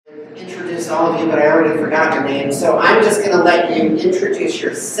introduce all of you, but I already forgot your name. So I'm just going to let you introduce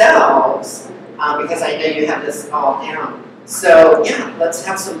yourselves because I know you have this all down. So yeah, let's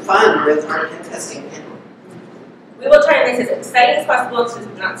have some fun with our pen testing panel. We will try to make it as exciting as possible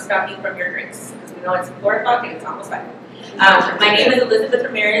to not stop you from your drinks, because we know it's 4 o'clock and it's almost 5. My name is Elizabeth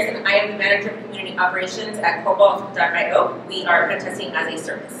Ramirez, and I am the Manager of Community Operations at Cobalt.io. We are pen testing as a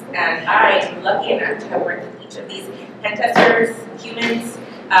service, and I am lucky enough to have worked with each of these pen testers, humans,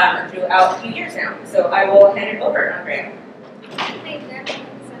 throughout a few years now. So I will hand it over, Andrea. Hi, my name is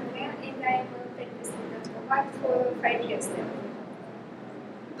Andrea, and I am a pen tester at Cobalt for 5 years now.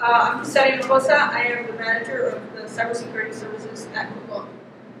 I'm Sally Rosa. I am the manager of the cybersecurity services at Google.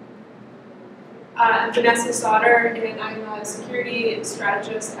 I'm Vanessa Sauter, and I'm a security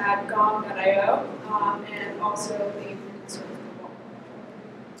strategist at Gong.io, and also the producer of Google.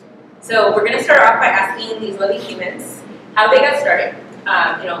 So we're going to start off by asking these lovely humans how they got started.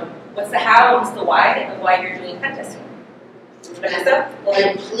 What's the how, what's the why, and why you're doing pen testing. Vanessa?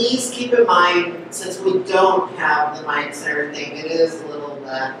 And please keep in mind, since we don't have the mics and everything, it is a little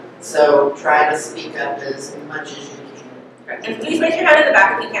so try to speak up as much as you can. And please raise your hand in the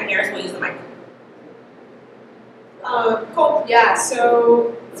back if you can't hear us, we'll use the mic. Cool. Yeah,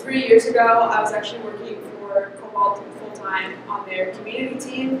 so 3 years ago, I was actually working for Cobalt full-time on their community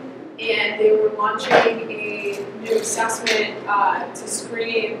team, and they were launching a new assessment to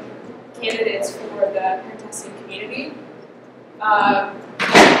screen candidates for the pen testing community.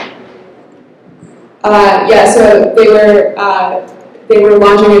 So they were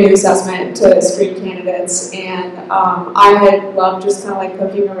launching a new assessment to screen candidates, and I had loved just kind of like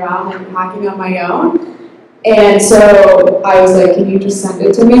poking around and hacking on my own. And so I was like, can you just send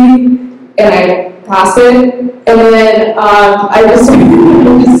it to me? And I passed it. And then I just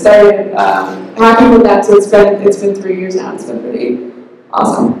started hacking with that. So it's been 3 years now. It's been pretty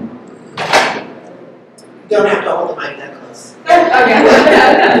awesome. You don't have to hold the mic that close. Okay.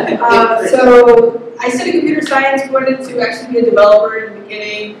 So I studied computer science, wanted to actually be a developer in the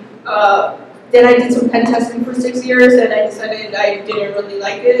beginning. Then I did some pen testing for 6 years, and I decided I didn't really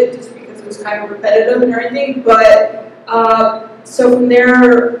like it just because it was kind of repetitive and everything. But so from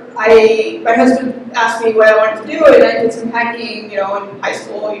there, my husband asked me what I wanted to do, and I did some hacking, in high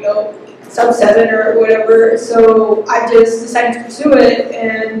school, sub 7 or whatever. So I just decided to pursue it,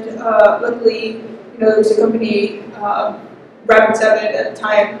 and luckily, there was a company, Rapid7 at the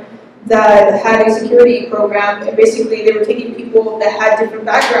time, that had a security program, and basically they were taking people that had different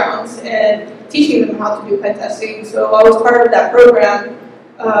backgrounds and teaching them how to do pen testing. So I was part of that program.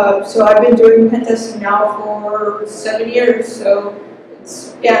 So I've been doing pen testing now for 7 years. So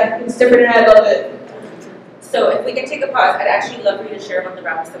it's different and I love it. So if we can take a pause, I'd actually love for you to share about the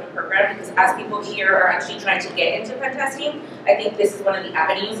Rapid7 program, because as people here are actually trying to get into pen testing, I think this is one of the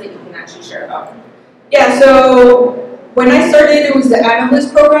avenues that you can actually share about. Yeah, so when I started, it was the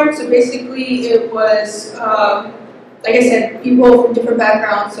analyst program. So basically it was, like I said, people from different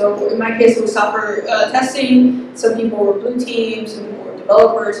backgrounds. So in my case, it was software testing. Some people were blue teams, some people were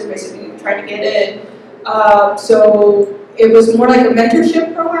developers, and basically trying to get in. So it was more like a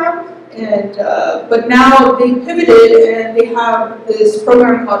mentorship program. And but now they pivoted and they have this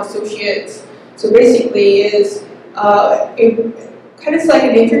program called Associates. So basically is kind of like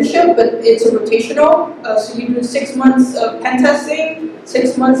an internship, but it's a rotational. So you do 6 months of pen testing,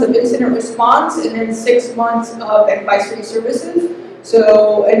 6 months of incident response, and then 6 months of advisory services.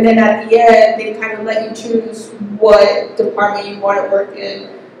 So, and then at the end, they kind of let you choose what department you want to work in.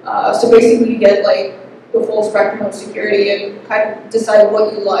 So basically you get like the full spectrum of security and kind of decide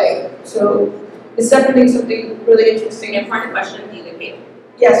what you like. So it's definitely something really interesting. Important question, do you get paid?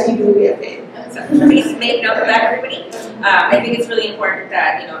 Yes, you do get paid. So please make note of that, everybody. I think it's really important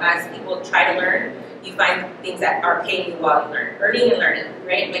that, as people try to learn, you find things that are paying you while you learn. Earning and learning,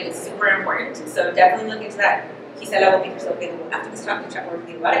 right? Like, it's super important. So definitely look into that. Gisela will make herself available after this talk to chat more with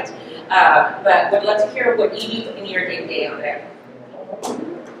you about it. But would love to hear what you do in your day-to-day on there.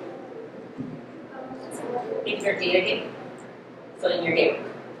 In your day-to-day. So in your day.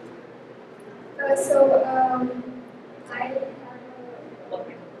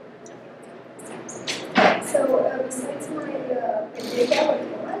 Besides my data work,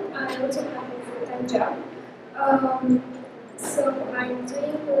 I also have a full-time job. So I'm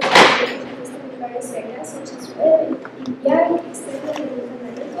doing testing in various areas, such as web, API, external and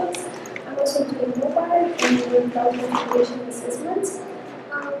internal networks. I'm also doing mobile and doing cloud configuration assessments.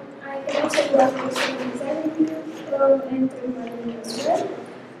 I can also do application design review and learning as well.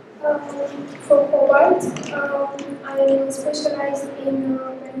 For Cobalt, I specialize in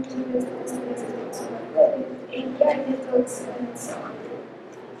API networks and so on.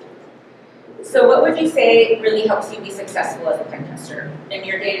 So what would you say really helps you be successful as a pen tester in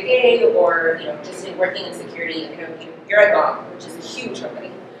your day-to-day, or just in working in security? I know you're at Gong, which is a huge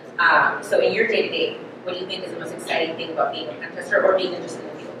company. So in your day-to-day, what do you think is the most exciting thing about being a pen tester or being interested in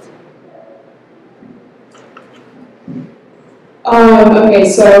the field? Okay,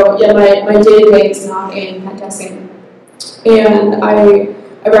 so yeah, my day-to-day is not in pen testing, and I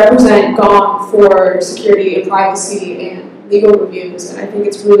represent Gong for security and privacy and legal reviews, and I think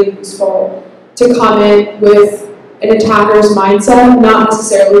it's really useful to come in with an attacker's mindset, not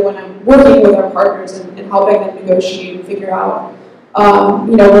necessarily when I'm working with our partners and helping them negotiate and figure out,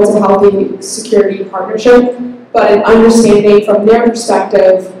 what's a healthy security partnership, but an understanding from their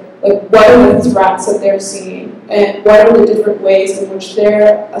perspective, like what are the threats that they're seeing and what are the different ways in which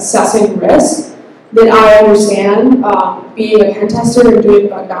they're assessing risk that I understand being a pen tester and doing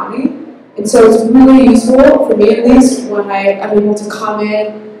bug bounty. And so it's really useful, for me at least, when I'm able to come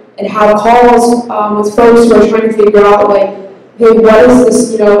in and have calls with folks who are trying to figure out, like, hey, what is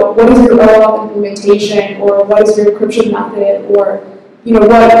this, what is your OAuth implementation, or what is your encryption method, or,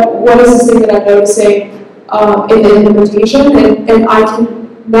 what is this thing that I'm noticing in the implementation, and I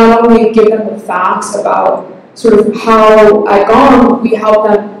can not only give them the facts about sort of how at Gong we help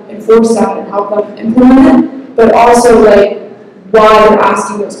them enforce that and help them implement it, but also like why they're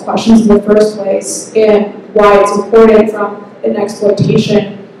asking those questions in the first place and why it's important from an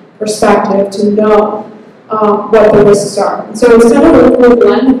exploitation perspective to know what the risks are. And so it's kind of a cool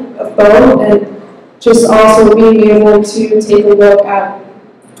blend of both, and just also being able to take a look at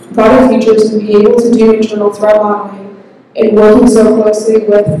product features and be able to do internal threat modeling and working so closely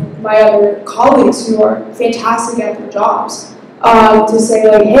with my other colleagues who are fantastic at their jobs to say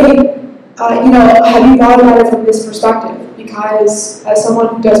like, hey, have you thought about it from this perspective? Because as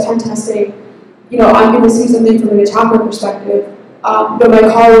someone who does pen testing, I'm going to see something from an attacker perspective, but my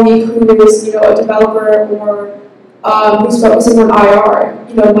colleague who is, a developer or who's focusing on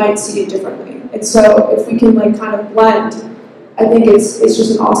IR, might see it differently. And so if we can like kind of blend, I think it's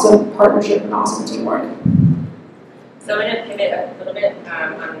just an awesome partnership and awesome teamwork. So I'm going to pivot a little bit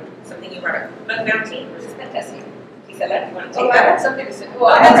on something you brought up, bug bounty versus pen testing. You said that? You want to take that? I have something to say. Well,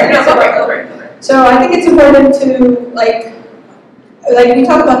 I have go for it. So I think it's important to, like we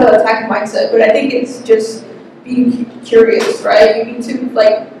talk about the attack mindset, but I think it's just being curious, right? You need to,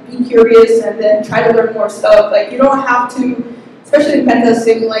 like, be curious and then try to learn more stuff. Like, you don't have to, especially in pen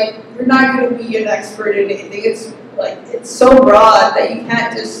testing, like, you're not going to be an expert in anything. It's, like, it's so broad that you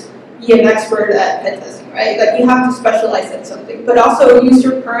can't just be an expert at pen testing, right? Like, you have to specialize in something, but also use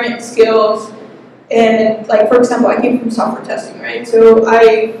your current skills. And, like, for example, I came from software testing, right? So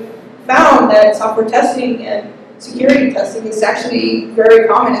I found that software testing and security testing is actually very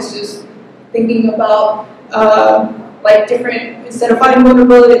common. It's just thinking about, like, different, instead of finding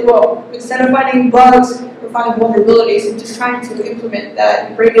bugs, we're finding vulnerabilities and just trying to implement that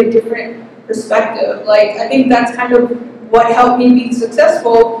and bring a different perspective. Like, I think that's kind of what helped me be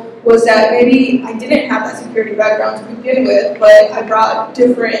successful, was that maybe I didn't have that security background to begin with, but I brought a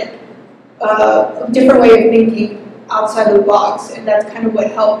different way of thinking outside of the box, and that's kind of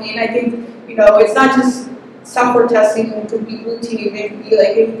what helped me. And I think, it's not just software testing, it could be blue team, it could be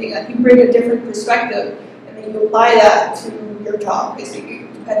like anything. Like, you bring a different perspective, and then you apply that to your job, basically,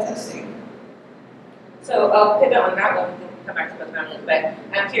 to pen testing. So I'll pivot on that one, we can come back to bug bounty, but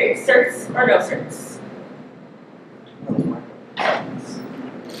I'm curious, certs or no certs?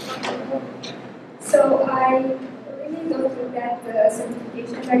 So I really don't think that the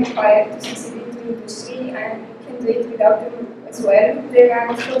certifications are required to succeed in the industry, and you can do it without them as well. They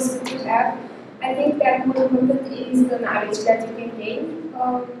are supposed to have. I think that more important is the knowledge that you can gain.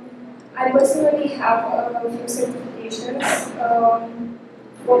 I personally have a few certifications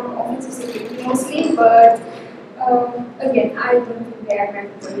for offensive security mostly, but again, I don't think they are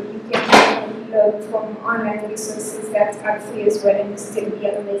mandatory. You can learn from online resources that are free as well and still be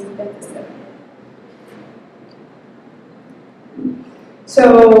an amazing pen tester. So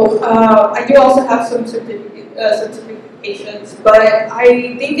I do also have some certifications, but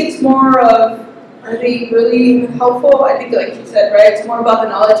I think it's more of, are they really helpful? I think, like you said, right, it's more about the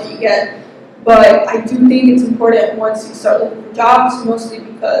knowledge that you get. But I do think it's important once you start looking for jobs, mostly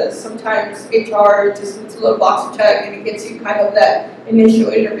because sometimes HR just needs a little box to check and it gets you kind of that initial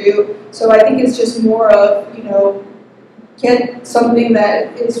interview. So I think it's just more of, get something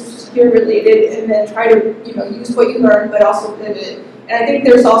that is secure related and then try to, use what you learn, but also pivot. And I think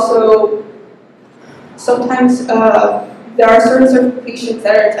there's also sometimes there are certain certifications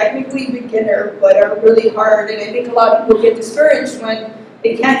that are technically beginner but are really hard, and I think a lot of people get discouraged when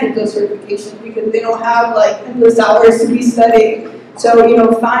they can't get those certifications because they don't have like endless hours to be studying.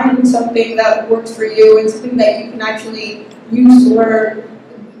 So, find something that works for you and something that you can actually use to learn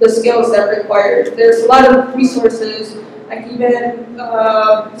the skills that are required. There's a lot of resources, like even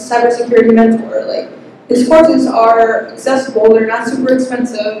cybersecurity mentor. Like, these courses are accessible, they're not super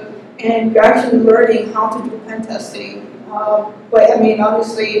expensive, and you're actually learning how to do pen testing. But I mean,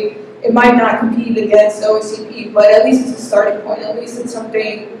 obviously, it might not compete against OSCP, but at least it's a starting point. At least it's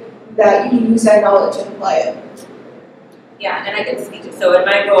something that you can use that knowledge and apply it. Yeah, and I can speak to, so in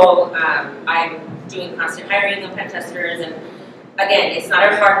my role, I'm doing constant hiring of pen testers, and again, it's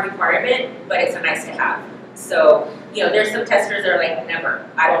not a hard requirement, but it's a nice to have. So, there's some testers that are like, never,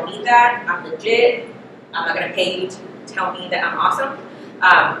 I don't need that, I'm legit, I'm not gonna pay you to tell me that I'm awesome.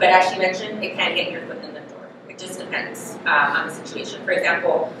 But as she mentioned, it can get your foot in the door. It just depends on the situation. For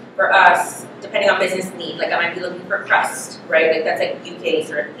example, for us, depending on business need, like I might be looking for Crust, right? Like that's like UK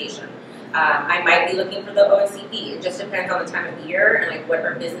certification. I might be looking for the OSCP. It just depends on the time of the year and like what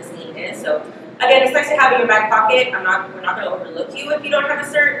our business need is. So again, it's nice to have in your back pocket. We're not going to overlook you if you don't have a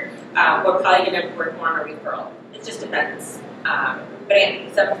cert. We're probably going to work more on a referral. It just depends. But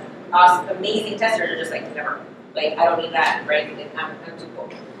again, some awesome, amazing testers are just like, never. Like, I don't need that, right? I'm too cool.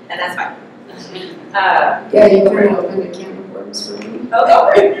 And that's fine. Yeah, you can open the can of worms for me.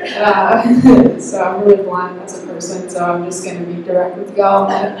 Okay. So I'm really blind as a person, so I'm just going to be direct with y'all.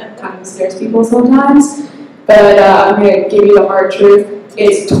 That kind of scares people sometimes. But I'm going to give you the hard truth.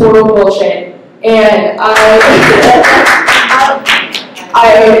 It's total bullshit. And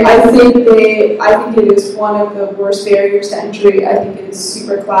I think it is one of the worst barriers to entry. I think it is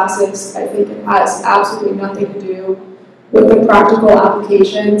super classist. I think it has absolutely nothing to do with the practical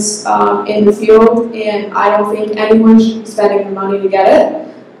applications in the field, and I don't think anyone should be spending the money to get it.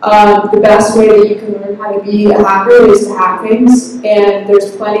 The best way that you can learn how to be a hacker is to hack things, and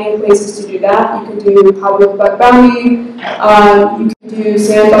there's plenty of places to do that. You can do public bug bounty, you can do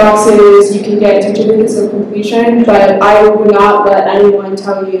sandboxes, you can get certificates of completion, but I would not let anyone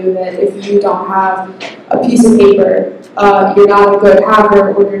tell you that if you don't have a piece of paper, you're not a good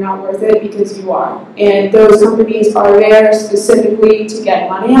hacker or you're not worth it, because you are. And those companies are there specifically to get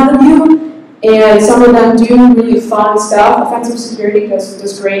money out of you. And some of them do really fun stuff. Offensive security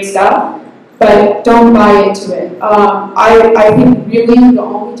does great stuff, but don't buy into it. I think really the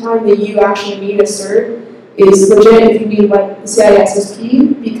only time that you actually need a cert is legit if you need like the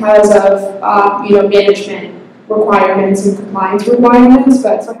CISSP because of management requirements and compliance requirements.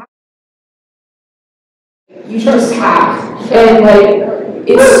 But for you just hack, and like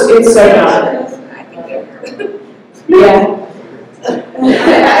it's so dumb. Yeah.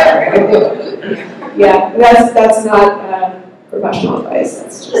 Yeah, that's not professional advice.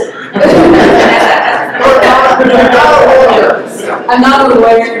 That's just. I'm not a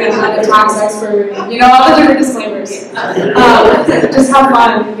lawyer and I'm not a tax expert. All the different disclaimers. Just have fun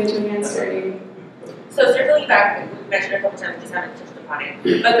and get your hands dirty. So circling back, we mentioned a couple times, just haven't touched upon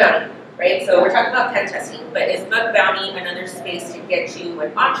it. Bug bounty, right? So we're talking about pen testing, but is bug bounty another space to get you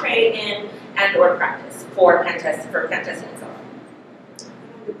an entree in and/or practice for pen testing itself?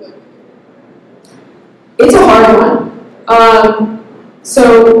 It's a hard one.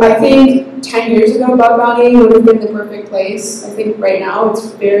 So I think 10 years ago, bug bounty would have been the perfect place. I think right now it's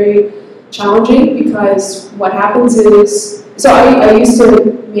very challenging because what happens is, so I used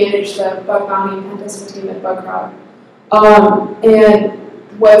to manage the bug bounty and pen testing team at BugCrowd. And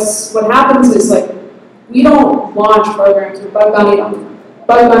what happens is like, we don't launch programs, or bug bounty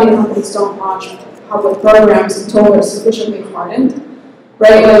companies don't launch public programs until they're sufficiently hardened,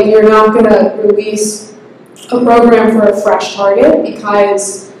 right? Like you're not gonna release a program for a fresh target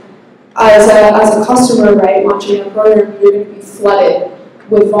because as a customer, right, launching a program, you're going to be flooded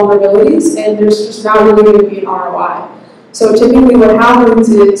with vulnerabilities and there's just not really going to be an ROI. So typically what happens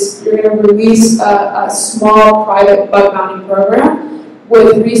is you're going to release a small private bug bounty program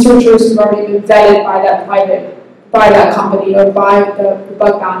with researchers who've already been vetted by that company or by the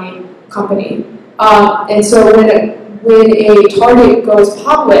bug bounty company. And so when a target goes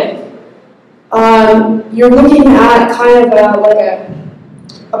public, you're looking at kind of like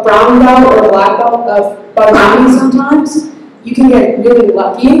a brown belt or a black belt of bug bounty sometimes. You can get really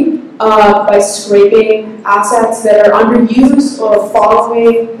lucky by scraping assets that are underused or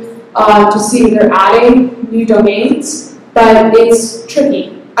following to see if they're adding new domains, but it's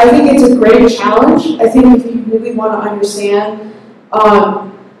tricky. I think it's a great challenge. I think if you really want to understand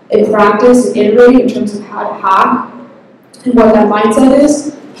and practice and iterate in terms of how to hack and what that mindset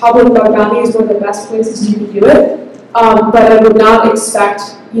is, public bug bounty is one of the best places you can do it, but I would not expect,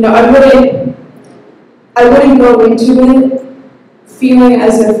 I wouldn't go into it feeling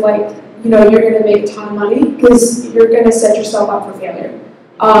as if like, you're going to make a ton of money because you're going to set yourself up for failure.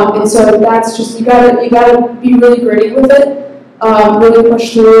 And so that's just, you gotta be really gritty with it, really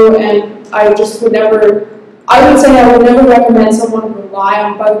push through, and I just would never, I would say I would never recommend someone rely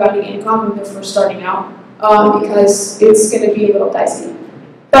on bug bounty income when they're first starting out, because it's going to be a little dicey.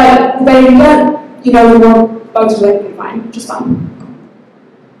 But then again, the more bugs you're likely to find, which is fun.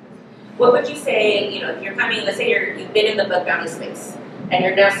 What would you say, if you're coming, let's say you've been in the bug bounty space, and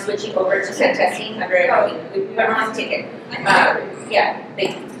you're now switching over to pen testing under, everyone has to take it.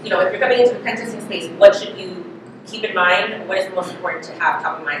 If you're coming into the pen testing space, what should you keep in mind? What is the most important to have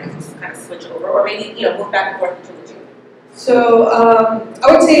top of mind as you kind of switch over, or maybe move back and forth between the two? So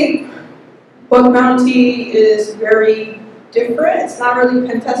I would say bug bounty is very different. It's not really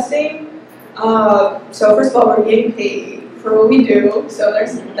pen testing. So first of all, we're getting paid for what we do, so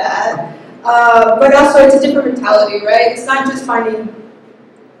there's that. But also it's a different mentality, right? It's not just finding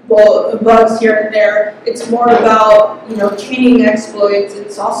bugs here and there. It's more about training exploits.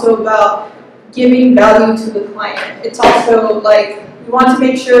 It's also about giving value to the client. It's also like we want to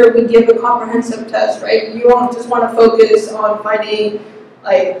make sure we give a comprehensive test, right? You don't just want to focus on finding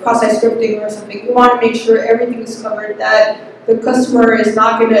like cross-site scripting or something. You want to make sure everything is covered, that the customer is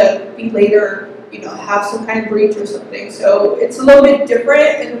not going to be later, have some kind of breach or something. So it's a little bit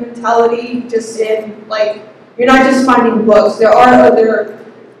different in the mentality, just in like you're not just finding bugs. There are other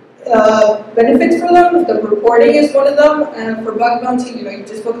benefits for them. The reporting is one of them, and for bug bounty, you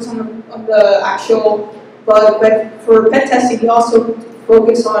just focus on the actual bug. But for pen testing, you also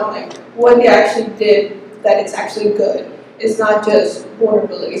focus on like what they actually did, that it's actually good. It's not just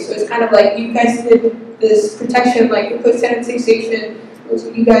vulnerability. So it's kind of like you guys did this protection, like the quick sentencing station.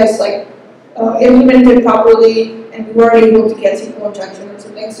 You guys like implemented it properly, and you weren't able to get SQL injection or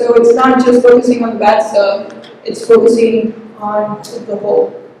something. So it's not just focusing on the bad stuff. It's focusing on the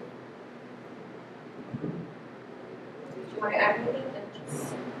whole. Want to add anything?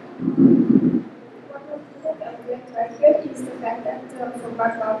 One of the things that I'm going to add here is the fact that for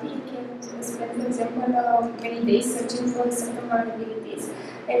bug bounty, you can spend, for example, many days searching for certain vulnerabilities,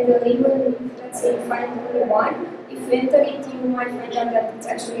 and even if, let's say, you find only one, if you enter it, you might find out that it's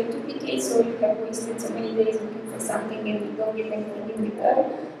actually a duplicate, so you have wasted so many days looking for something and you don't get anything in return.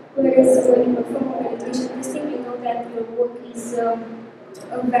 Whereas when you perform penetration testing, you know that your work is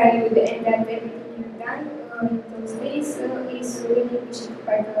valued and that everything you've done in those days is really appreciated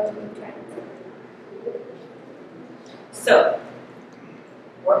by the client. So,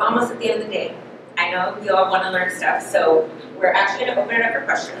 we're almost at the end of the day. I know you all want to learn stuff, so we're actually going to open it up for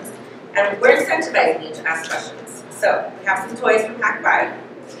questions, and we're incentivizing you to ask questions. So, we have some toys from Pack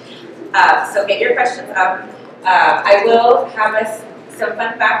 5. So get your questions up. I will have us some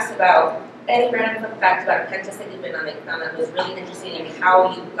fun facts about any random fun facts about a pen test that you've been on that you found that was really interesting and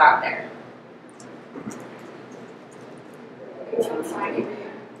how you got there.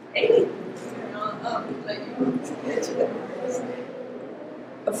 Hey.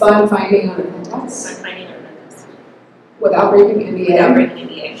 A fun finding on a pen test? Fun finding on a pen test. Without breaking NDA? Without breaking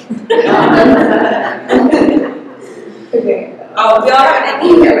NDA. Okay. Oh, we all have an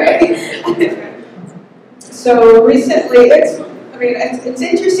NDA, right? So recently, it's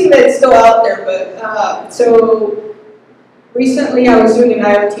interesting that it's still out there, but so recently I was doing an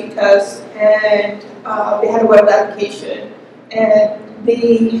IoT test, and they had a web application, and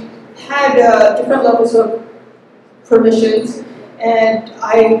they had different levels of permissions, and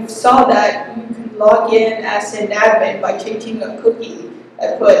I saw that you could log in as an admin by changing a cookie.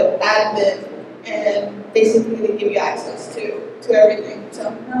 I put admin, and basically they give you access to everything. So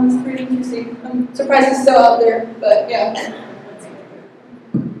that was pretty interesting. I'm surprised it's still out there, but yeah.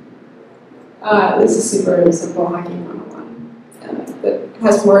 This is super simple hacking 101. That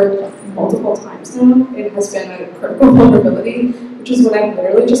has worked multiple times now. It has been a critical vulnerability, which is when I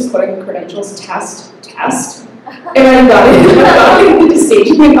literally just put in the credentials test, and I got it into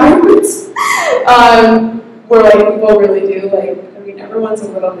staging environments. Where like people really do everyone's a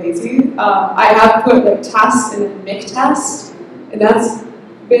little lazy. I have put like test and then mic test, and that's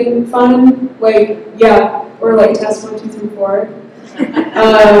been fun. Or like test 1, 2, 3, 4.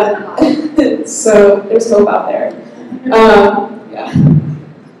 So there's hope out there. Yeah.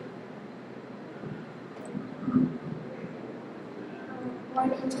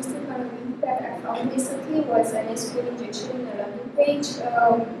 One interesting vulnerability that I found recently was an SQL injection in a login page.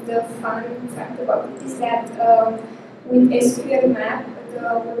 The fun fact about it is that with SQL map, the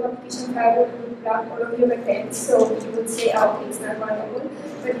web application driver would block all of your attempts, so you would say, okay, it's not vulnerable.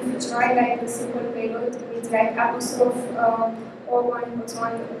 But if you try like the simple payload with like apostrophe or 1 =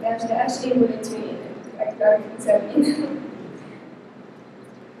 1 dash dash, it wouldn't really like it's a win.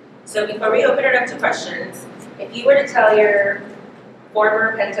 So before we open it up to questions, if you were to tell your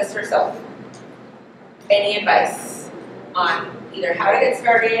former pen tester self any advice on either how to get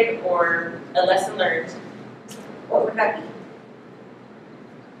started or a lesson learned, what would that be?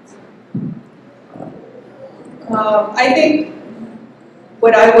 I think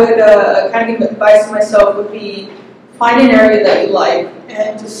what I would kind of give advice to myself would be find an area that you like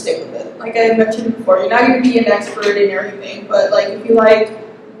and just stick with it. Like I mentioned before, you're not going to be an expert in everything, but like if you like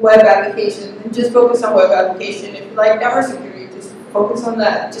web applications, then just focus on web application. If you like network security, just focus on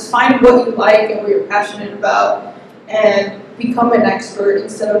that. Just find what you like and what you're passionate about and become an expert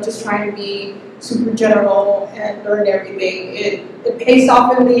instead of just trying to be super general and learn everything. It pays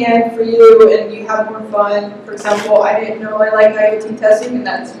off in the end for you and you have more fun. For example, I didn't know I like IoT testing and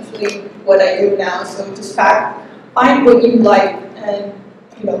that's usually what I do now. So just find what you like and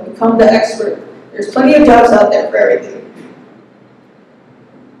become the expert. There's plenty of jobs out there for everything.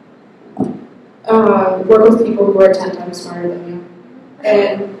 Work with people who are 10 times smarter than you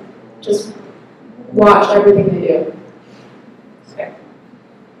and just watch everything they do. Okay.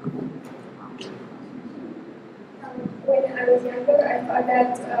 When I was younger, I thought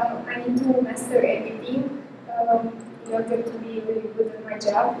that I need to master everything in order to be really good at my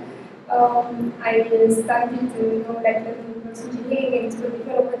job. I started to like the reverse engineering and software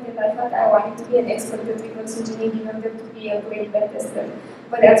development, and I thought I wanted to be an expert at reverse engineering in order to be a great pentester.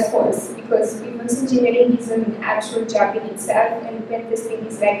 But that's false, because reverse engineering is an actual job in itself, and pen testing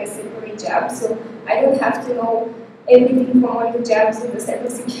is like a separate job. So I don't have to know everything from all the jobs in the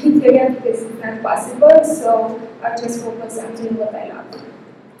cybersecurity area because it's not possible. So I'll just focus on doing what I love.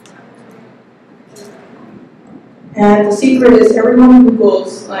 And the secret is everyone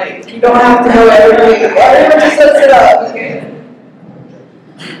Googles, like, you don't have to know everything. Everyone just looks it up. Okay.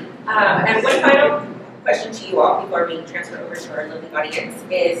 And one final question to you all before we transfer over to our lovely audience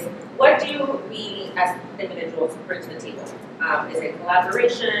is, what do we as individuals bring to the table? Is it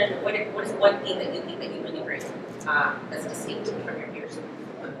collaboration? What is one thing that you think that you really bring that's distinct from your peers?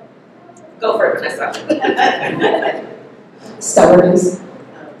 Go for it, Vanessa. Stubbornness.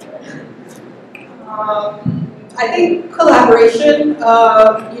 I think collaboration,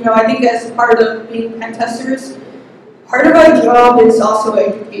 I think as part of being pen testers, part of our job is also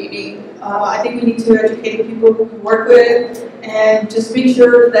educating. I think we need to educate the people who we work with and just make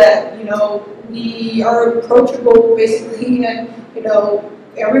sure that, we are approachable basically and,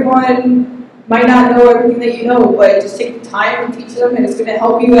 everyone might not know everything that you know, but just take the time and teach them and it's going to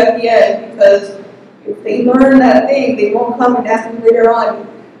help you at the end because if they learn that thing, they won't come and ask me later on.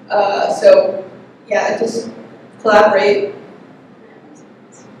 Yeah, just collaborate.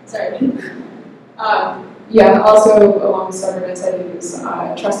 Sorry. Yeah, also along with stubbornness, I think is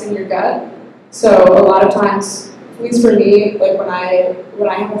trusting your gut. So a lot of times, at least for me, like when I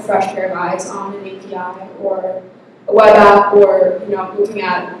have a fresh pair of eyes on an API or a web app or looking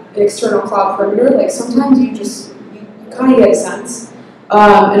at an external cloud perimeter, like sometimes you kind of get a sense,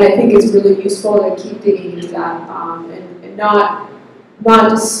 and I think it's really useful to keep digging into that and not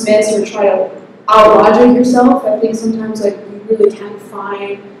dismiss or try to out-logic yourself. I think sometimes you really can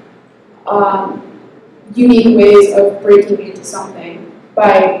find unique ways of breaking into something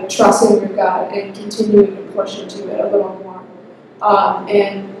by trusting your gut and continuing to push into it a little more.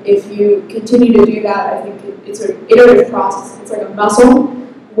 And if you continue to do that, I think it's an iterative process. It's like a muscle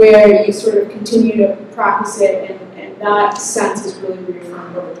where you sort of continue to practice it and that sense is really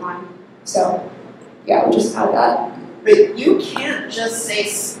reaffirmed over time. So yeah, we'll just add that. But you can't just say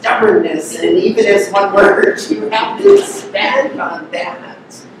stubbornness and even as one word, you have to expand on that.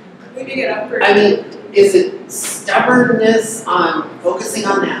 Maybe get up I mean, is it stubbornness on focusing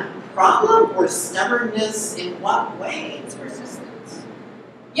on that problem or stubbornness in what way? It's persistence.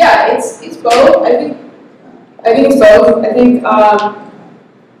 Yeah, it's both. I think it's both. I think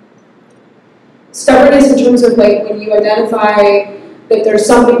stubbornness in terms of when you identify that there's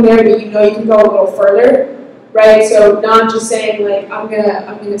something there but you can go a little further. Right, so not just saying I'm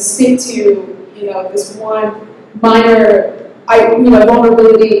gonna stick to this one minor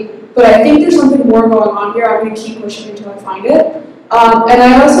vulnerability, but I think there's something more going on here. I'm gonna keep pushing until I find it. And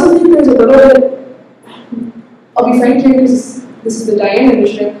I also think there's a little bit. I'll be frank here because this is the Diana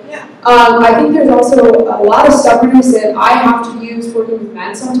initiative. Yeah. I think there's also a lot of stubbornness that I have to use working with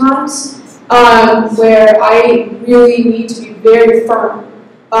men sometimes, where I really need to be very firm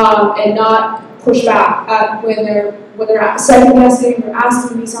and not push back when they're second guessing or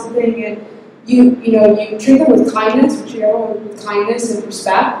asking me something, and you treat them with kindness, with kindness and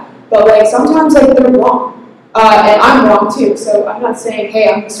respect. But sometimes they're wrong, and I'm wrong too. So I'm not saying, hey,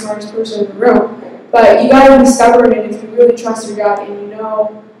 I'm the smartest person in the room, but you gotta be stubborn, and if you really trust your gut and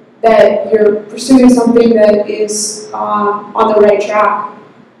that you're pursuing something that is on the right track.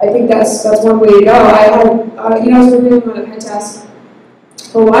 I think that's one way to go. I had, I was working on a pen test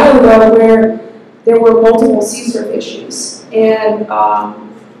a while ago where there were multiple C-surf issues, and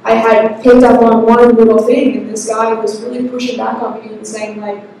I had picked up on one little thing, and this guy was really pushing back on me and saying,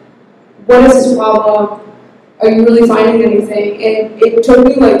 like, what is this problem? Are you really finding anything? And it took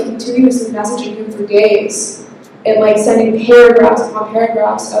me, like, continuously messaging him for days and, like, sending paragraphs upon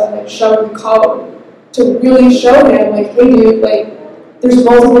paragraphs of, like, showing the code to really show him, like, hey, dude, like, there's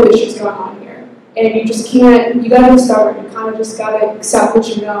multiple issues going on here. And you just can't, you gotta be stubborn. You kind of just gotta accept what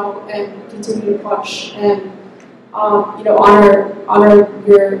you know and continue to push and, honor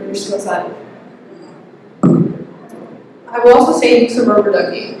your skill set. I will also say use some rubber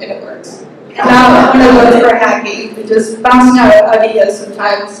ducky, and it works. And now when I look for hacking, just bouncing out ideas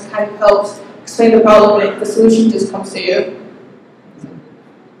sometimes kind of helps explain the problem, and the solution just comes to you.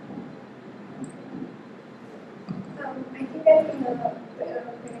 I think that in the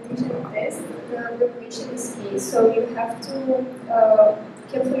presentation of this, the regulation is key. So you have to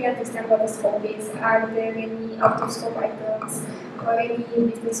carefully understand what the scope is. Are there any out-of-scope items or any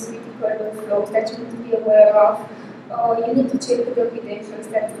business critical flows that you need to be aware of? You need to check the credentials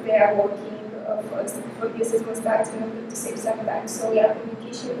that they are working first before the assessment starts in order to save some time. So yeah,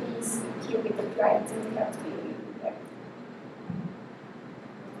 communication is key with the clients, and you have to be there.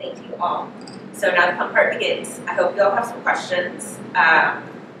 Thank you all. So now the fun part begins. I hope you all have some questions.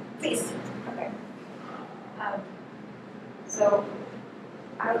 Please. Okay. So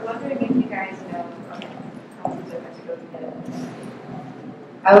I was wondering if you guys know.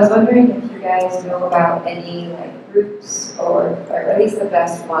 I was wondering if you guys know about any like groups or at least the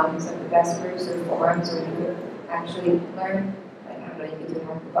best ones and the best groups or forums where you could actually learn. Like, I don't know, you could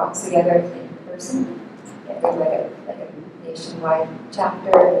have the box together in person. If there's like a nationwide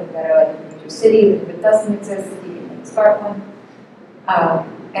chapter that are like in major cities. If it doesn't exist, you can start one.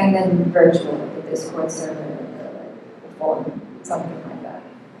 And then virtual, like a Discord server or like a forum, something like that.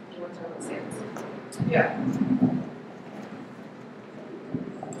 Yeah.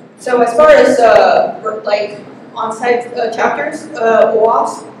 So as far as like on-site chapters,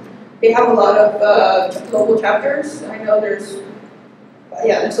 OAuth, they have a lot of local chapters. I know there's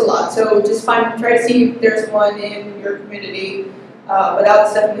a lot. So just try to see if there's one in your community. But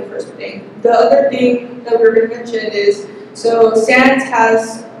that's definitely the first thing. The other thing that we're going to mention is, so SANS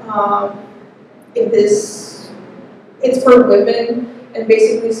has it's for women, and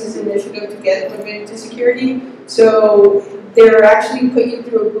basically this is an initiative to get women into security. So they're actually put you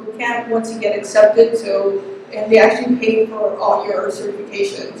through a boot camp once you get accepted. And they actually pay for all your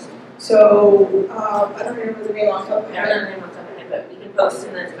certifications. So I don't remember the name off the top of my head. But we can post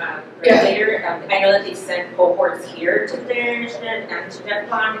in the later. I know that they send cohorts here to their initiative and to DEF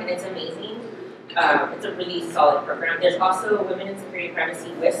CON, and it's amazing. It's a really solid program. There's also Women in Security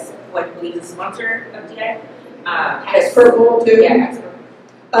Privacy WISP, who I believe is a sponsor of DI. Expert too. Yeah, Expert.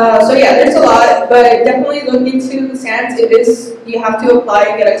 So yeah, there's a lot, but definitely look into the SANS. It is, you have to apply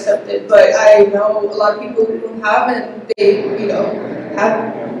and get accepted. But I know a lot of people who have, and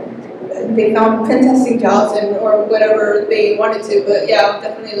they found pen testing jobs or whatever they wanted to. But yeah, I'll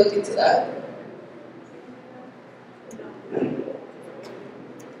definitely look into that.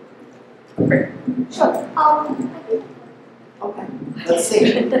 Sure. Okay. Let's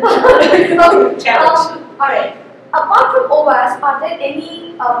see. Challenge. All right. Apart from OWASP, are there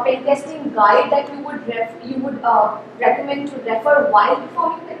any pen testing guide that you would recommend to refer while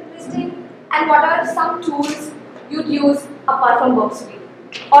performing pen testing? And what are some tools you'd use apart from WorkSuite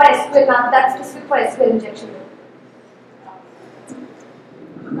or SQL Map that's specific for SQL injection?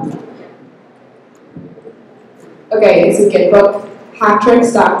 Okay, it's a Gitbook.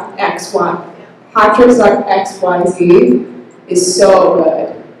 Hacktricks.xy. Hacktricks.xyz is so good.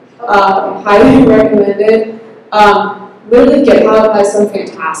 Highly recommended. Literally, GitHub has some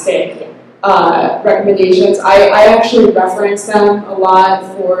fantastic recommendations. I actually reference them a lot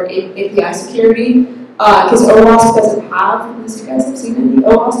for API security because OWASP doesn't have, unless you guys have seen it,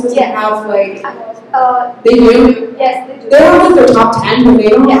 OWASP doesn't have like, they do? Yes, they do. They have like their top 10, but they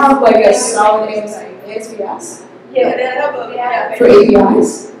don't have like a solid ASPS. Yeah, they have For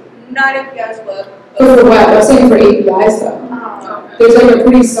APIs? Not APIs, but For web, I'm saying for APIs though. There's like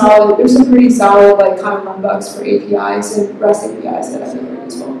there's some pretty solid like kind of runbooks for APIs and REST APIs that I think are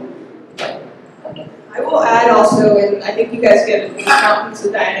useful. I will add also, and I think you guys get an account to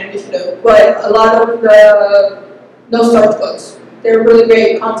that initiative, but a lot of the no starch books. They're really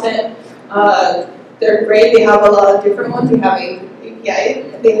great content. They're great. They have a lot of different ones. They have API.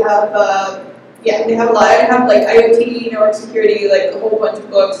 They have yeah, they have a lot. I have like IoT, network security, like a whole bunch of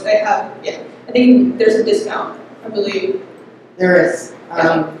books. I have, yeah. I think there's a discount, I believe. There is.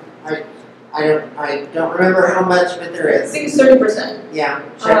 I don't remember how much, but there I is. think it's 30%. Yeah,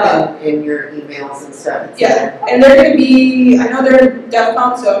 check in your emails and stuff. It's Yeah, and they're going to be, I know they're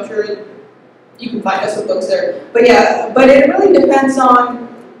DEFCON, so I'm sure you can find us with books there. But yeah, but it really depends on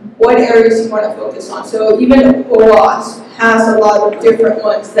what areas you want to focus on. So even OWASP has a lot of different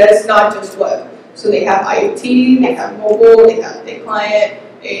ones that's not just web. So they have IoT, they have mobile, they have a client,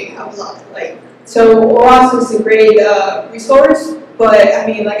 they have a lot. So OWASP is a great resource, but I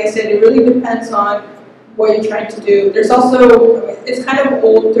mean, like I said, it really depends on what you're trying to do. There's also, it's kind of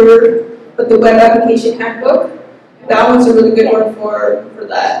older, but the web application handbook, that one's a really good one for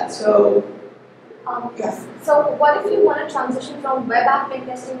that. So, yes. So what if you want to transition from web app pen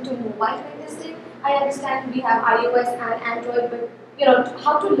testing to mobile pen testing? I understand we have iOS and Android, but you know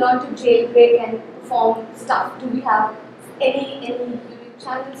how to learn to jailbreak and perform stuff. Do we have any YouTube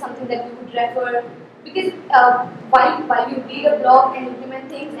channel, something that you would refer? Because while you read a blog and implement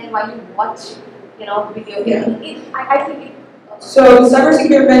things, and while you watch, video, I think it. So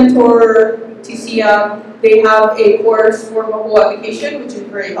Cybersecurity Mentor, TCM, they have a course for mobile application, which is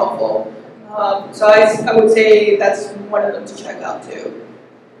very helpful. So I would say that's one of them to check out too.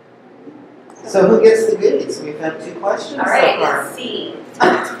 So who gets the goodies? We've had 2 questions All right, so far. let's see. All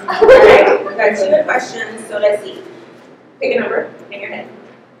right, we've got 2 good questions, so let's see. Pick a number in your head.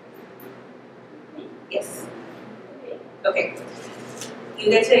 Yes. Okay. You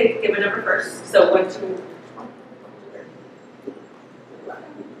get to give a number first. So 1 to 20.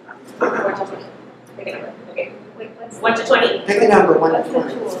 Pick a number. Okay. Wait, what's 1 to 20. Pick a number, 1 what's to the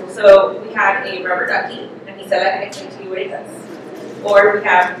 20. tool? So we had a rubber ducky, and he said I can explain to you what he does. Or we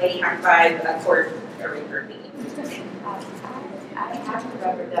have a high 5 cord arranger thingy. I have a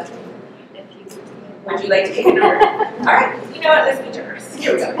rubber ducky. If you Would you like to pick a number? All right. You know what? Let's be generous.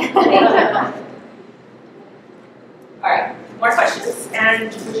 Here we go. All right. More questions?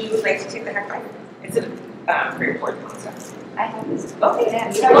 And would you like to take the high 5? It's a very important concept. I have this. Okay.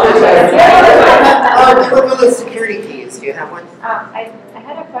 Yeah. What about the security keys? Do you have one? I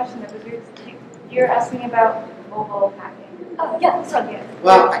had a question that was you're asking about mobile hacking. Oh, yeah, sorry. Yeah.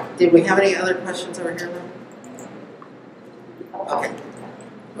 Well, did we have any other questions over here though? Okay.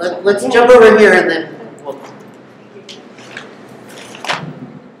 Let's jump over here and then we'll.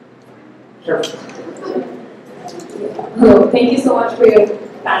 Sure. Hello, thank you so much for your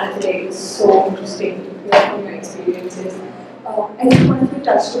panel today. It was so interesting to hear from your experiences. I think one of you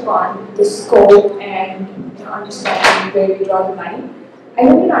touched upon the scope and understanding where we draw the line. I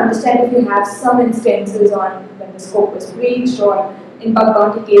wanted to understand if you have some instances on when the scope was breached or in bug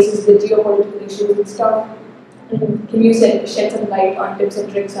bounty cases, the geopolitical issues and stuff. And can you shed some light on tips and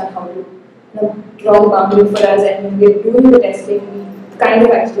tricks on how to draw the boundary for us? And when we're doing the testing, we kind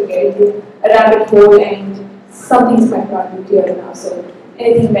of actually get into a rabbit hole and some things might not be clear enough. So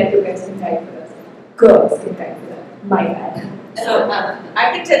anything that you guys can guide for us, girls can guide for that. My bad. So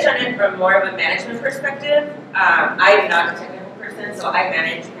I can touch on it from more of a management perspective. I'm not a technical person, so I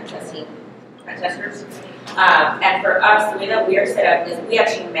manage Pentesters. And for us, the way that we are set up is we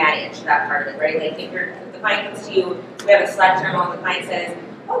actually manage that part of it, right? Like if the client comes to you, we have a Slack channel, and the client says,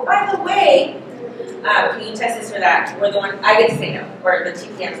 "Oh, by the way, can you test this or that?" We're the one I get to say no, or the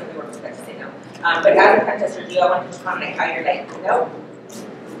TPMs that we work with get to say no. But as a Pentester, do you want to comment how you're like, no?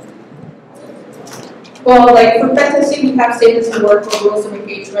 Well, like for pen testing, we have statements of work or rules of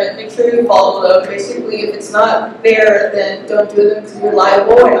engagement. Make sure you follow them. Basically, if it's not there, then don't do them because you're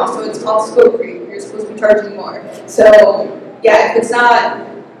liable. And also, it's called scope creep. You're supposed to be charging more. So, yeah, if it's not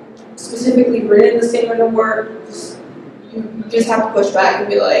specifically written in the statement of work, you just have to push back and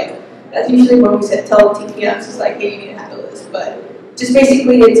be like, that's usually when we tell TPMs, it's like, hey, you need to handle this. But just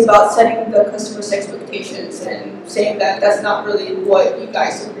basically, it's about setting the customer's expectations and saying that that's not really what you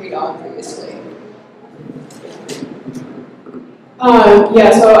guys agreed on previously.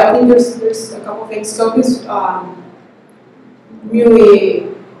 Yeah, so I think there's a couple things. Scope is really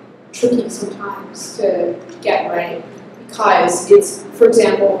tricky sometimes to get right because it's, for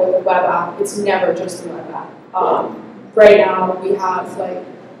example, with a web app, it's never just a web app. Right now we have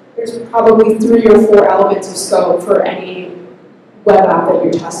there's probably 3 or 4 elements of scope for any web app that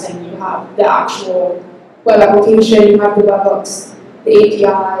you're testing. You have the actual web application, you have the webhooks, the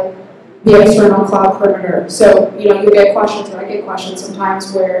API, the external cloud perimeter. So, you get questions, or I get questions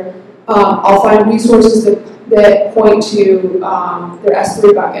sometimes where I'll find resources that point to their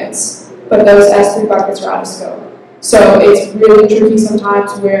S3 buckets, but those S3 buckets are out of scope. So it's really tricky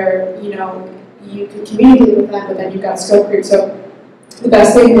sometimes where, you can communicate with them, but then you've got scope creep. So the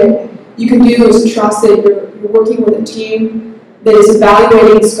best thing that you can do is trust that you're working with a team that is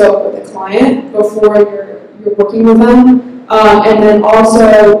evaluating the scope with the client before you're working with them. And then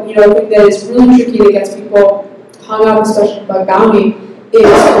also, you know, I think that is really tricky that gets people hung up, especially bug bounty, is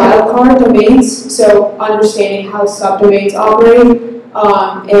wildcard domains. So understanding how subdomains operate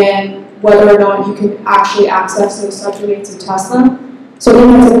and whether or not you can actually access those subdomains and test them. So I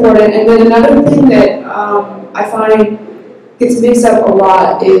think that's important. And then another thing that I find gets mixed up a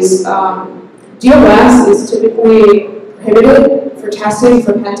lot is DOS is typically prohibited for testing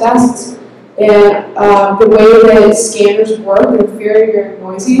for pen tests. And the way that scanners work, they're very, very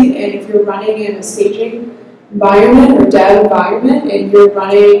noisy. And if you're running in a staging environment or dev environment and you're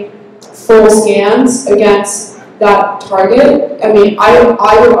running full scans against that target, I mean, I would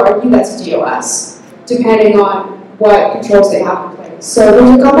argue that's DOS, depending on what controls they have in place. So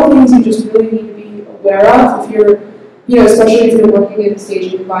there's a couple things you just really need to be aware of if you're, you know, especially if you're working in a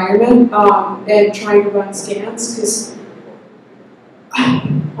staging environment and trying to run scans, because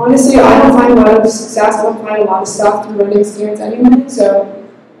honestly, I don't find a lot of success. I don't find a lot of stuff through running scans anyway. So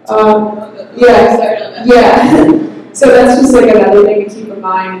yeah. So that's just like another thing to keep in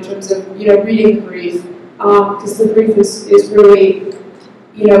mind in terms of, you know, reading the brief, because the brief is really,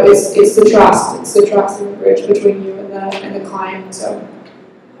 you know, it's the trust. It's the trust and the bridge between you and the client. So.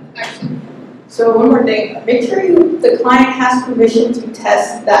 Excellent. So one more thing, make sure the client has permission to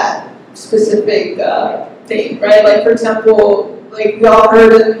test that specific thing, right? Like for example, like we all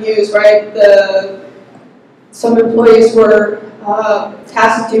heard in the news, right? Some employees were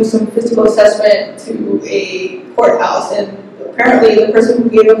tasked to do some physical assessment to a courthouse, and apparently the person who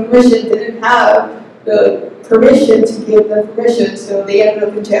gave them permission didn't have the permission to give them permission, so they ended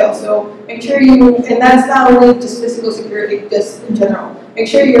up in jail. So make sure you, and that's not only just physical security, just in general. Make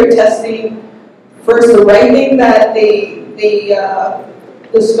sure you're testing first the right thing that the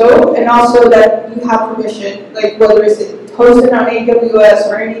scope, and also that you have permission, like whether it's hosted on AWS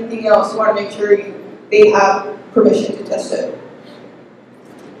or anything else, you want to make sure they have permission to test it.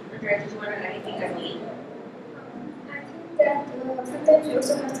 Did you want to add anything that we? I think that sometimes you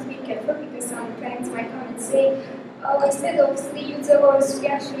also have to be careful because some clients might come and say, instead of 3 user roles, we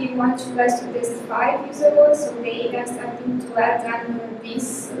actually want you guys to test 5 user roles, so they are starting to add on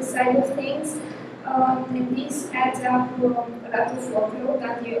this side of things. And this adds up a lot of workload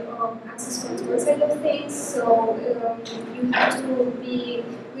on the access control side of things, so you have to be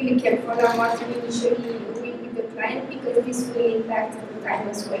really careful on what you initially will with the client, because this will impact the time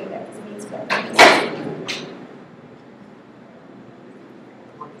as well that needs better.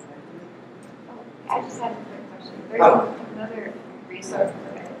 I just had a quick question.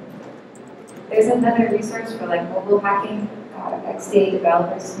 There's another resource for like mobile hacking. XDA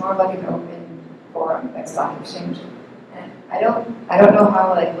developers. It's more like an open forum, like Stock Exchange. And I don't know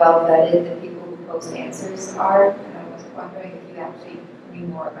how like well vetted the people who post answers are. And I was wondering if you actually knew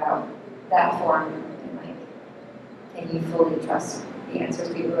more about that forum and like, can you fully trust the answers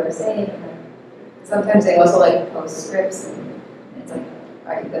people are saying? And sometimes they also like post scripts, and it's like,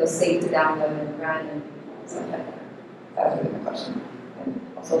 are those safe to download and run and stuff like that? That was really my question. And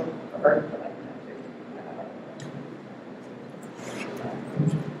also for her, for like,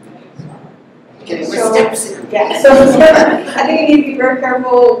 Getting steps in. Yeah, so I think you need to be very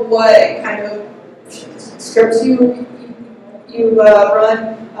careful what kind of scripts you run.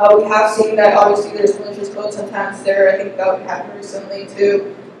 We have seen that obviously there's malicious code sometimes there. I think that happened recently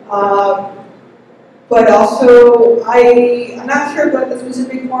too. But also, I'm not sure about the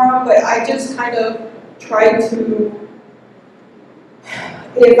specific forum, but I just kind of try to,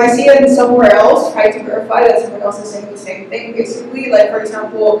 if I see it somewhere else, try to verify that someone else is saying the same thing. Basically, like for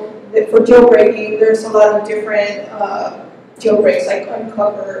example, for jailbreaking, there's a lot of different jailbreaks, like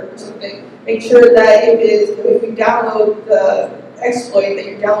Uncover or something. Make sure that if you download the exploit, that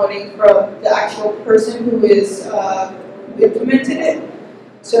you're downloading from the actual person who is who implemented it.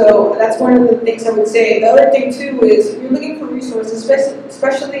 So that's one of the things I would say. The other thing too is if you're looking for resources,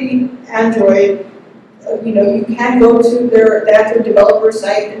 especially Android, you can go to the Android developer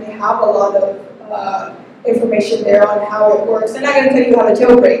site, and they have a lot of information there on how it works. They're not going to tell you how to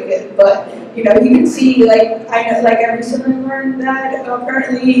jailbreak it, but you can see, like I recently learned that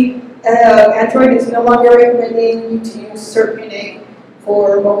apparently Android is no longer recommending you to use CertMinate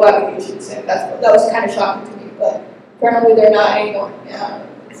for mobile applications, and that was kind of shocking to me, but apparently they're not anymore. Yeah.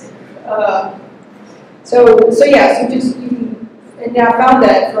 So just and I found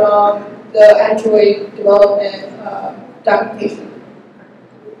that from the Android development documentation.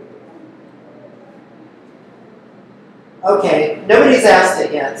 Okay, nobody's asked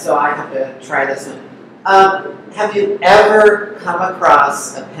it yet, so I have to try this one. Have you ever come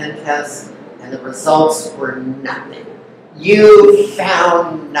across a pen test and the results were nothing? You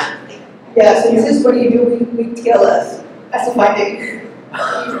found nothing. Yeah, so this is what you do with TLS as a finding.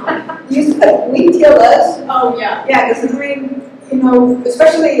 You put weak TLS. Oh yeah. Yeah, because I mean,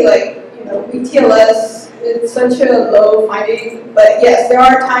 especially weak TLS, it's such a low finding. But yes, there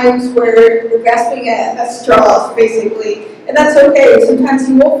are times where you're grasping at straws, basically, and that's okay. Sometimes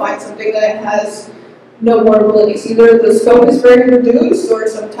you will find something that has no vulnerabilities. Either the scope is very reduced, or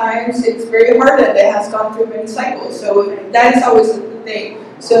sometimes it's very hardened. It has gone through many cycles. So that is always the thing.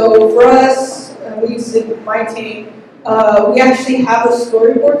 So for us, at least in my team, we actually have a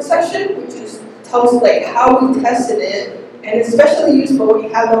storyboard section, which tells how we tested it, and it's especially useful when you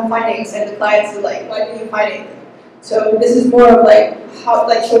have no findings and the clients are like, why didn't you find anything? So this is more of how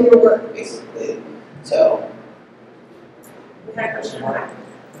show your work, basically. So. We had a question on that.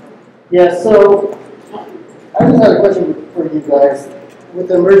 Yeah, so I just had a question for you guys. With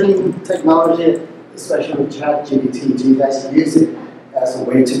the emerging technology, especially with ChatGPT, do you guys use it as a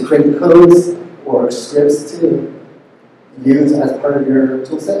way to create codes or scripts to use as part of your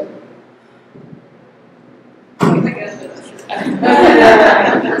tool set?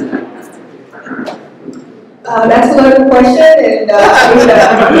 That's a loaded question, and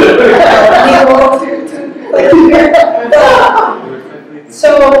so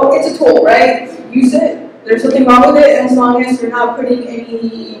it's a tool, right? Use it. There's nothing wrong with it as long as you're not putting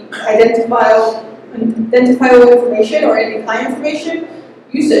any identifiable information or any client information.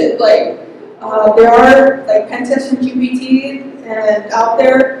 Use it. There are Pentesters GPT and out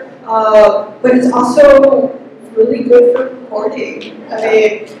there, but it's also really good for reporting. I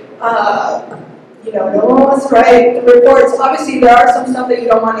mean, no one wants to write the reports. Obviously, there are some stuff that you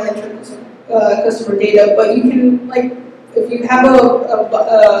don't want to enter customer data, but you can, if you have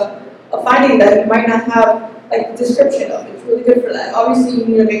a finding that you might not have a description of, it's really good for that. Obviously, you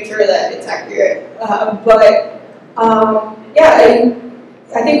need to make sure that it's accurate. Yeah,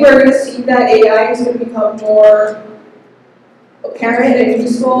 I think we're going to see that AI is going to become more apparent and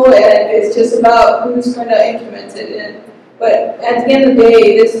useful, and it's just about who's going to implement it. But at the end of the day,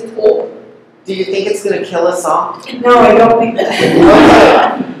 it is a tool. Do you think it's going to kill us all? No, I don't think that.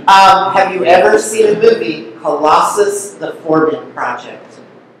 Okay. Have you ever seen a movie, Colossus the Foreman Project?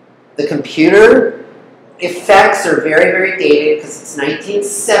 The computer effects are very, very dated because it's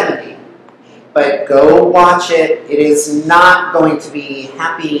 1970. But go watch it. It is not going to be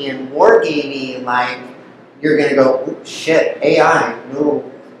happy and wargamey like you're going to go, oh, shit, AI, no.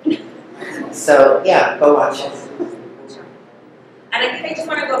 So, yeah, go watch it. And I think I just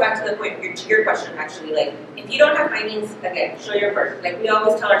want to go back to the point, to your question actually, if you don't have findings, again, show your work. We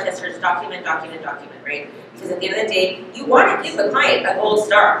always tell our testers, document, document, document, right? Because at the end of the day, you want to give the client a gold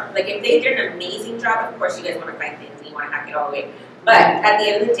star. If they did an amazing job, of course you guys want to find things and you want to hack it all the way. But at the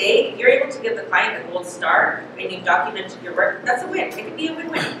end of the day, if you're able to give the client a gold star and you've documented your work, that's a win. It could be a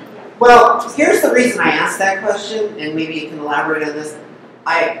win-win. Well, here's the reason I asked that question, and maybe you can elaborate on this.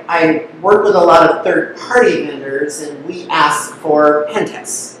 I work with a lot of third-party vendors, and we ask for pen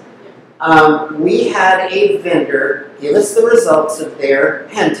tests. We had a vendor give us the results of their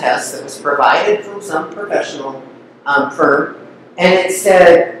pen test that was provided from some professional firm, and it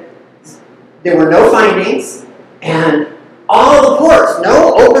said there were no findings, and all the ports,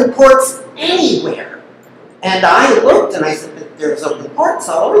 no open ports anywhere. And I looked, and I said, but there's open ports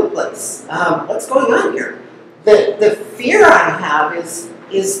all over the place. What's going on here? The fear I have is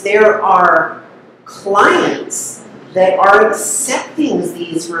there are clients that are accepting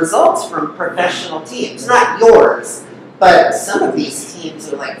these results from professional teams, not yours, but some of these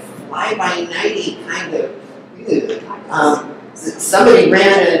teams are fly-by-nighty kind of. Somebody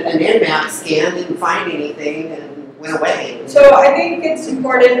ran an Nmap scan, didn't find anything, and went away. So I think it's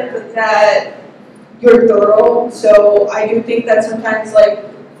important that you're thorough. So I do think that sometimes,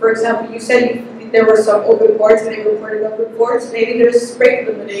 for example, you said there were some open ports and they reported open ports. Maybe there's break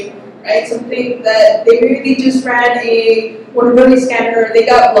limiting, right? Something that they really just ran a vulnerability scanner, they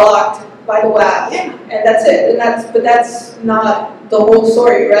got blocked by the WAF, and that's it. But that's not the whole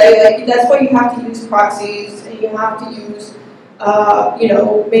story, right? That's why you have to use proxies, and you have to use,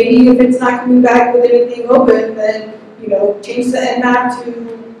 maybe if it's not coming back with anything open, then change the Nmap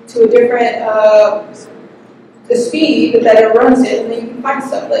to a different the speed that it runs it, and then you can find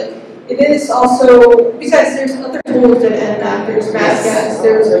stuff. It is also, besides there's other tools in Nmap, there's mass scans,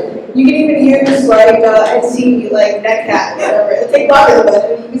 you can even use NC, Netcat, whatever. It'll take longer,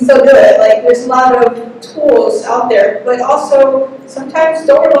 but you can still do it. There's a lot of tools out there, but also sometimes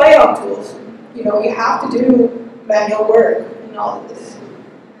don't rely on tools. You have to do manual work in all of this.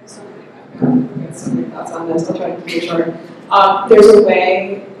 so many thoughts on this. I'll try to keep it short. There's a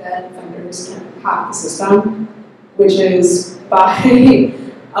way that vendors can hack the system, which is by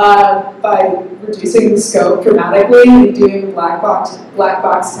reducing the scope dramatically and doing black box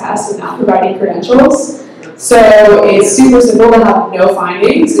tests and not providing credentials. So it's super simple to have no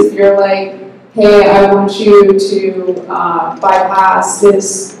findings. If you're like, hey, I want you to bypass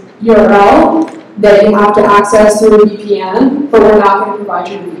this URL that you have to access through a VPN, but we're not going to provide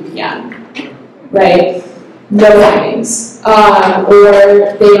you with a VPN, right? No findings. Or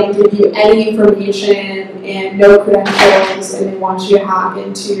they don't give you any information and no credentials, and they want you to hack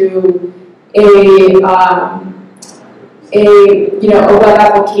into a web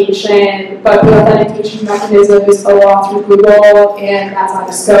application, but the authentication mechanism is OAuth through Google, and that's out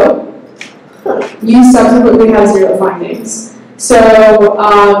of scope. You subsequently have 0 findings. So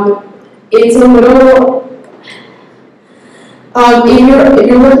it's a little, if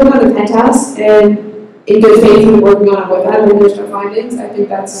you're working on a pen test and in good faith you're working on it with them and there's no findings, I think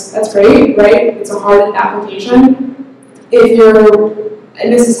that's great, right? It's a hardened application. If you're,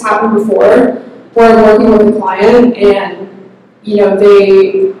 and this has happened before, where I'm working with a client and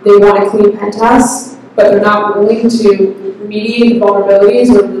they want a clean pen test, but they're not willing to remediate the vulnerabilities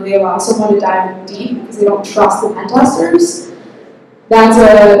or really allow someone to dive deep because they don't trust the pen testers.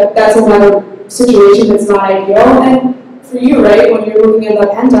 That's another situation that's not ideal. And for you, right, when you're looking at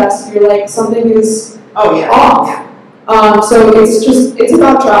that pen test, you're like, something is off. So it's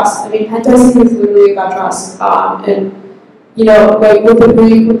about trust. I mean, pen testing is literally about trust. And like with the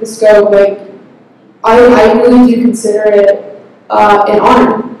brief, with the scope, like I really do consider it an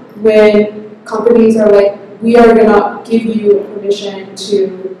honor when companies are like, we are gonna give you permission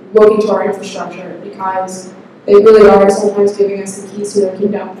to look into our infrastructure because they really are sometimes giving us the keys to their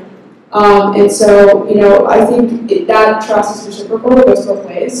kingdom. And so, I think that trust is reciprocal, it goes both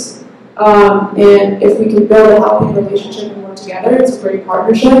ways. And if we can build a healthy relationship and work together, it's a great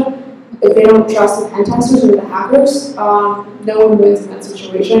partnership. If they don't trust the pen testers or the hackers, no one wins in that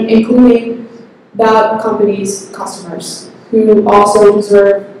situation, including that company's customers, who also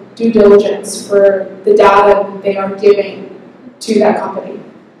deserve due diligence for the data that they are giving to that company.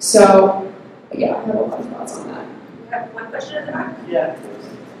 So, yeah, I have a lot of thoughts on that. We have one question in the back. Yeah,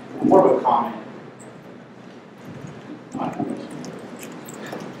 more of a comment.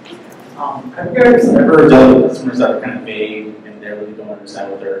 Have you guys ever dealt with customers that are kind of vague and they really don't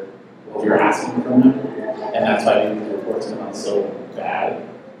understand what you're asking from them, and that's why maybe the reports come out so bad?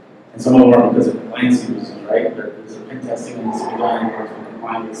 And some of them are because of compliance issues, right? There's a pen testing that needs to be done or to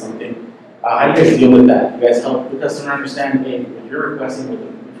comply with something. How do you guys deal with that? You guys help the customer understand, hey, what you're requesting with the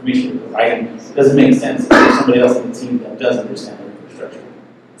information you're providing doesn't make sense for somebody else on the team that does understand the infrastructure.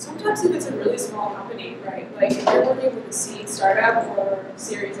 Sometimes if it's a really small company, right? Like if you're working with a seed startup or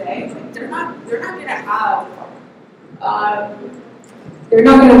Series A, like they're not gonna have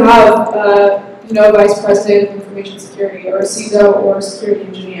vice president of information security or a CISO or a security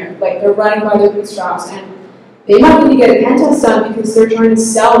engineer. Like they're running by their bootstraps, and they might need to get a pen test done because they're trying to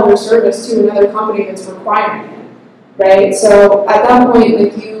sell their service to another company that's requiring it, right? So at that point,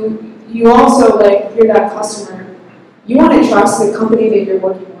 like you also like hear that customer, you want to trust the company that you're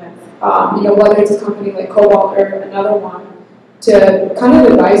working with. Whether it's a company like Cobalt or another one, to kind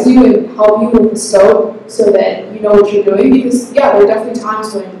of advise you and help you with the scope so that you know what you're doing. Because yeah, there are definitely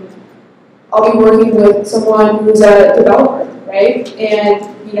times when I'll be working with someone who's a developer, right? And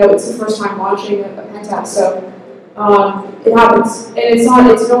it's the first time launching a pen test, so it happens, and it's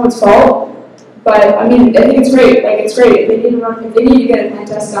no one's fault. But I mean, I think it's great. Like it's great if they need to get a pen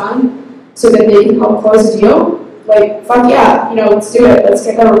test done so that they can help close a deal. Like fuck yeah, let's do it. Let's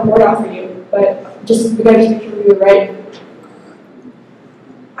get that report out for you. But we gotta make sure we do it right.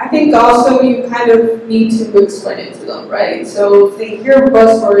 I think also you kind of need to explain it to them, right? So they hear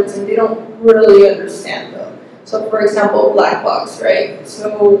buzzwords and they don't really understand them. So for example, black box, right?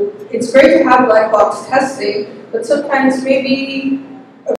 So it's great to have black box testing, but sometimes maybe